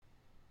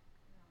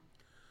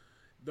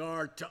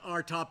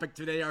Our topic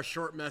today, our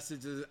short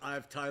message is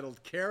I've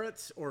titled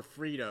Carrots or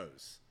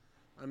Fritos.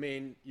 I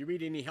mean, you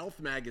read any health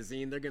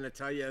magazine, they're going to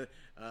tell you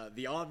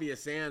the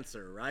obvious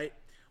answer, right?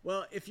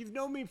 Well, if you've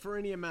known me for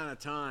any amount of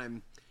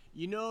time,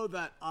 you know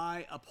that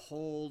I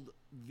uphold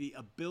the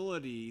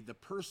ability, the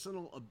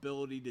personal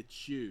ability to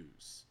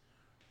choose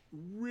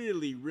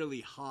really,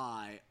 really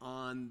high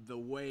on the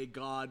way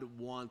God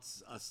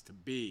wants us to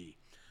be.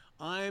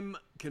 I'm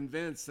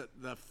convinced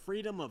that the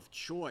freedom of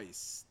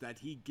choice that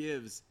he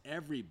gives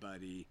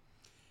everybody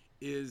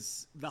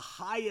is the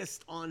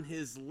highest on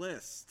his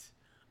list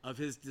of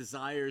his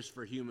desires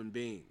for human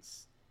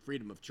beings.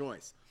 Freedom of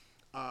choice.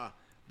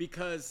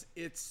 Because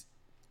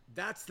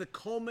that's the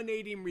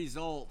culminating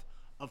result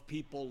of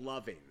people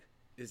loving,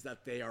 is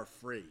that they are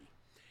free.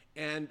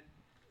 And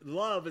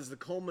love is the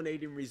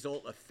culminating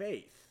result of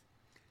faith.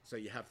 So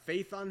you have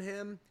faith on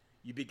him,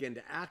 you begin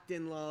to act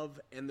in love,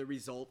 and the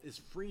result is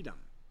freedom.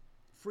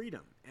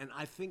 Freedom. And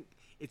I think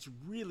it's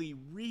really,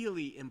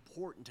 really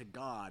important to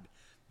God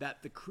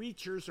that the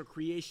creatures or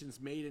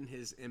creations made in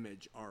his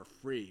image are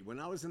free. When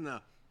I was in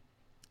the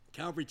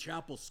Calvary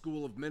Chapel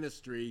School of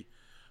Ministry,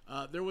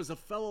 there was a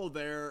fellow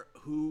there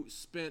who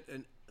spent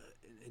an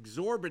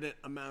exorbitant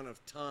amount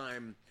of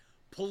time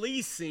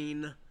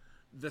policing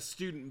the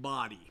student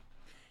body.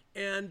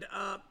 And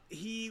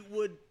he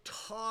would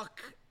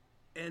talk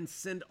and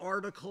send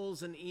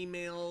articles and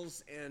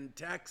emails and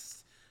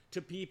texts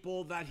to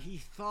people that he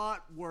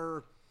thought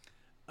were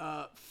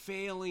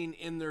failing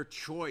in their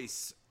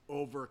choice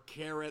over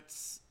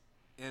carrots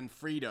and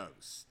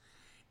Fritos.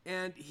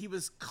 And he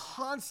was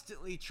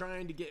constantly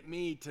trying to get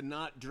me to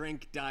not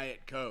drink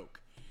Diet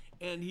Coke.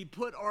 And he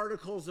put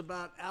articles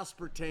about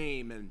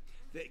aspartame and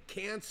the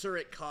cancer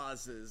it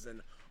causes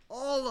and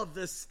all of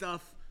this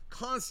stuff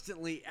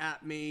constantly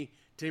at me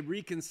to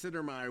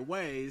reconsider my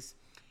ways.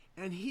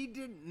 And he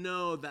didn't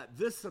know that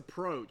this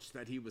approach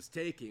that he was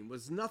taking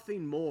was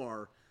nothing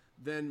more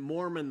than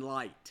Mormon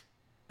Light,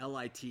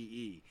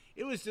 L-I-T-E.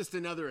 It was just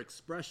another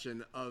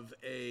expression of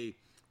a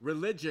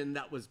religion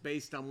that was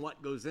based on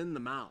what goes in the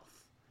mouth,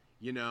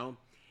 you know?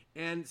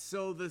 And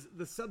so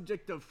the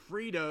subject of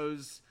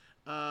Fritos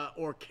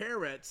or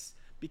carrots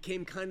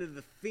became kind of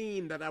the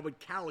theme that I would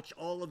couch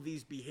all of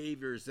these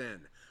behaviors in.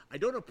 I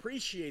don't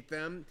appreciate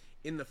them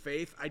in the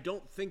faith. I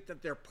don't think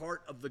that they're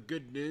part of the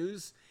good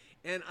news.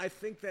 And I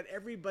think that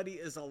everybody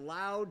is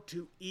allowed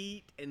to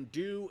eat and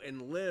do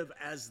and live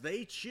as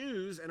they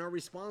choose and are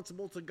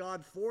responsible to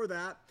God for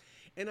that.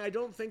 And I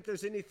don't think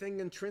there's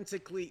anything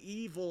intrinsically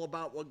evil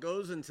about what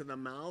goes into the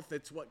mouth.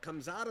 It's what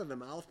comes out of the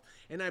mouth.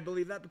 And I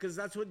believe that because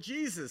that's what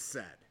Jesus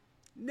said.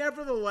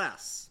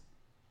 Nevertheless,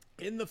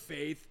 in the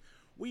faith,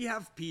 we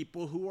have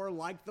people who are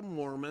like the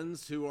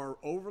Mormons, who are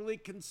overly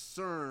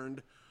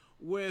concerned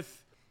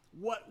with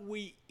what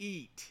we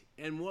eat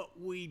and what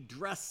we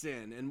dress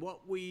in and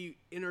what we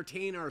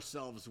entertain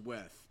ourselves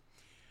with.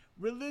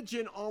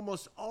 Religion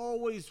almost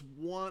always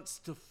wants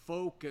to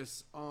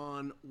focus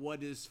on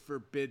what is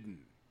forbidden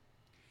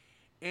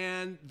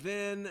and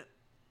then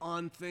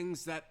on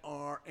things that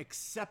are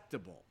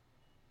acceptable.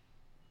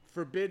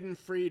 Forbidden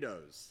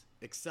Fritos,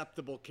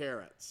 acceptable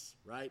carrots,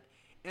 right?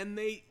 And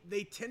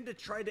they tend to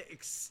try to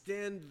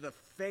extend the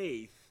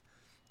faith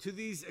to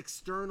these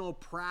external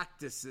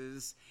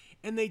practices,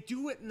 and they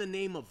do it in the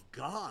name of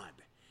God.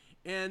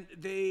 And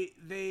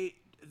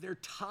they're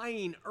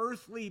tying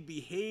earthly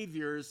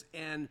behaviors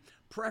and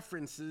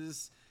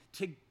preferences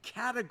to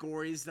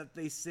categories that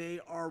they say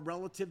are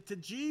relative to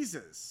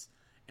Jesus,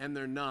 and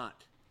they're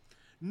not.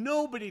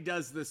 Nobody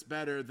does this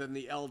better than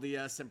the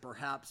LDS and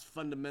perhaps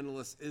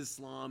fundamentalist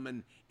Islam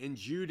and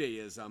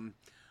Judaism,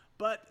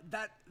 but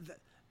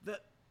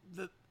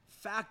the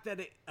fact that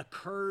it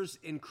occurs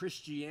in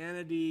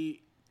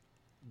Christianity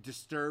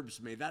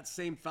disturbs me. That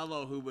same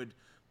fellow who would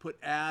put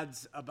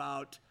ads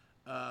about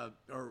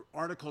or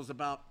articles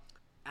about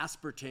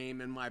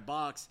aspartame in my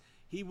box,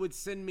 he would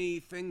send me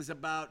things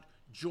about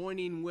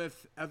joining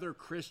with other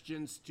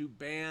Christians to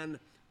ban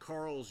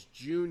Carl's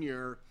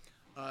Jr.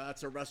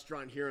 That's a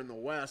restaurant here in the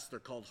West. They're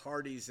called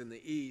Hardee's in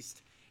the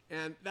East.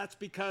 And that's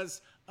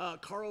because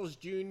Carl's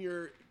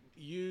Jr.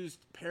 used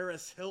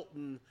Paris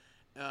Hilton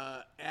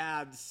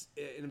ads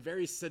in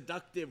very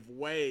seductive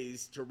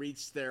ways to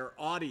reach their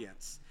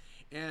audience.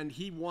 And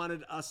he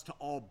wanted us to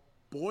all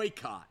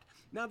boycott.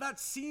 Now that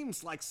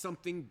seems like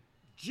something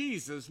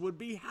Jesus would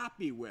be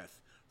happy with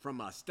from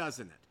us,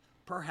 doesn't it?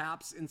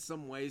 Perhaps in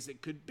some ways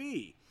it could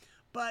be.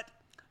 But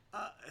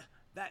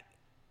that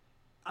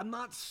I'm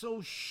not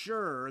so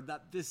sure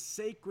that this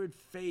sacred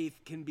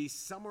faith can be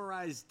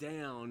summarized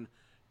down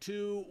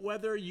to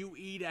whether you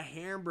eat a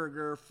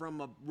hamburger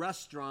from a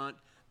restaurant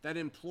that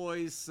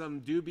employs some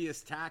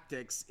dubious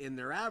tactics in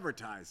their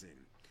advertising.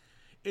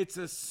 It's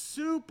a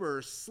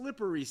super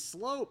slippery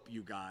slope,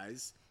 you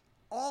guys.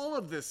 All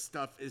of this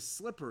stuff is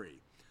slippery.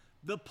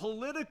 The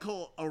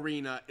political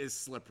arena is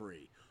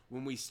slippery.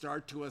 When we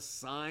start to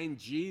assign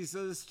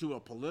Jesus to a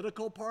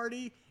political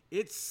party,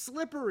 it's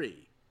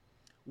slippery.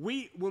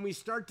 When we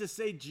start to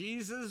say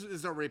Jesus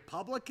is a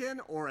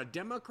Republican or a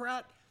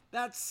Democrat,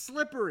 that's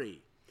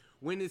slippery.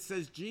 When it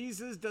says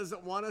Jesus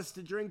doesn't want us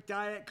to drink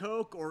Diet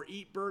Coke or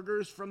eat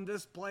burgers from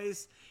this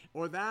place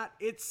or that,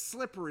 it's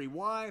slippery.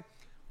 Why?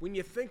 When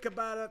you think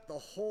about it, the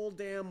whole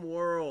damn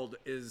world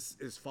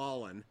is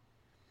fallen.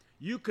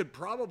 You could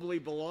probably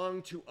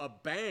belong to a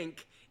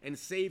bank and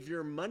save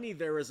your money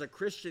there as a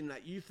Christian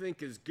that you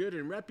think is good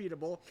and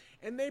reputable,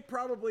 and they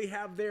probably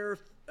have their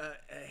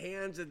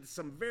hands in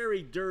some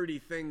very dirty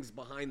things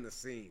behind the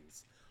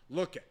scenes.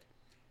 Look at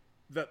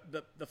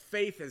the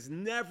faith has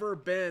never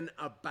been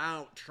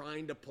about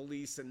trying to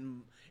police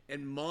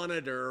and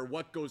monitor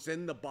what goes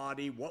in the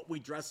body, what we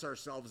dress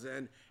ourselves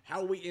in,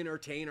 how we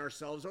entertain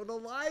ourselves, or the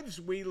lives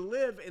we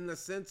live in the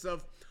sense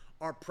of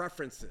our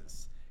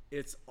preferences.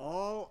 It's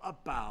all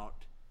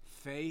about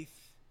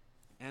faith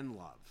and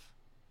love.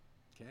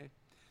 Okay?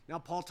 Now,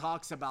 Paul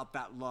talks about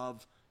that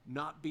love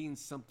not being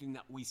something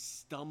that we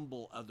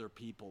stumble other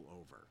people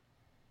over.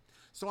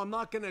 So I'm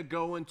not going to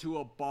go into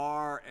a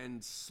bar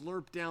and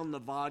slurp down the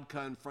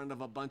vodka in front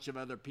of a bunch of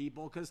other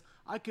people, because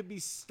I could be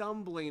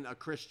stumbling a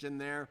Christian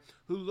there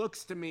who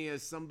looks to me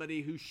as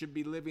somebody who should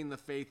be living the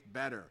faith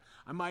better.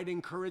 I might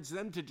encourage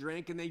them to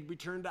drink and they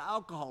return to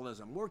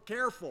alcoholism. We're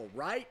careful,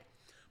 right?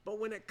 But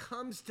when it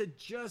comes to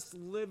just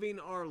living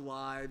our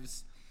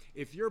lives,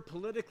 if you're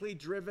politically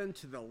driven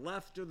to the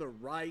left or the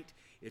right,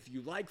 if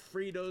you like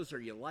Fritos or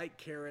you like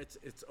carrots,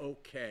 it's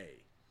okay.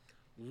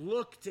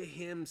 Look to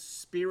him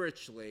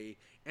spiritually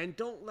and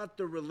don't let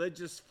the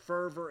religious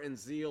fervor and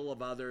zeal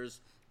of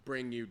others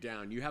bring you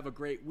down. You have a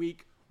great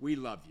week. We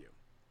love you.